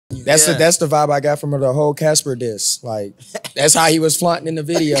That's the vibe I got from the whole Casper diss. Like, that's how he was flaunting in the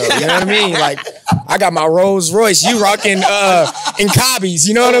video. You know what I mean? Like, I got my Rolls Royce, you rocking in Cobbies.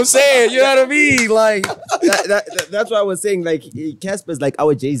 You know what I'm saying? You know what I mean? Like, that's what I was saying. Like, Casper's like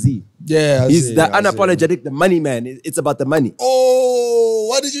our Jay-Z. Yeah, he's the unapologetic, the money man. It's about the money. Oh,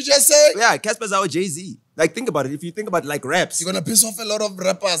 what did you just say? Yeah, Casper's our Jay-Z. Like, think about it. If you think about like raps, you're gonna piss off a lot of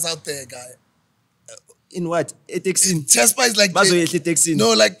rappers out there, guy. In what? It takes in. Casper is like it takes in.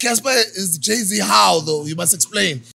 No, like Casper is Jay-Z. How though? You must explain.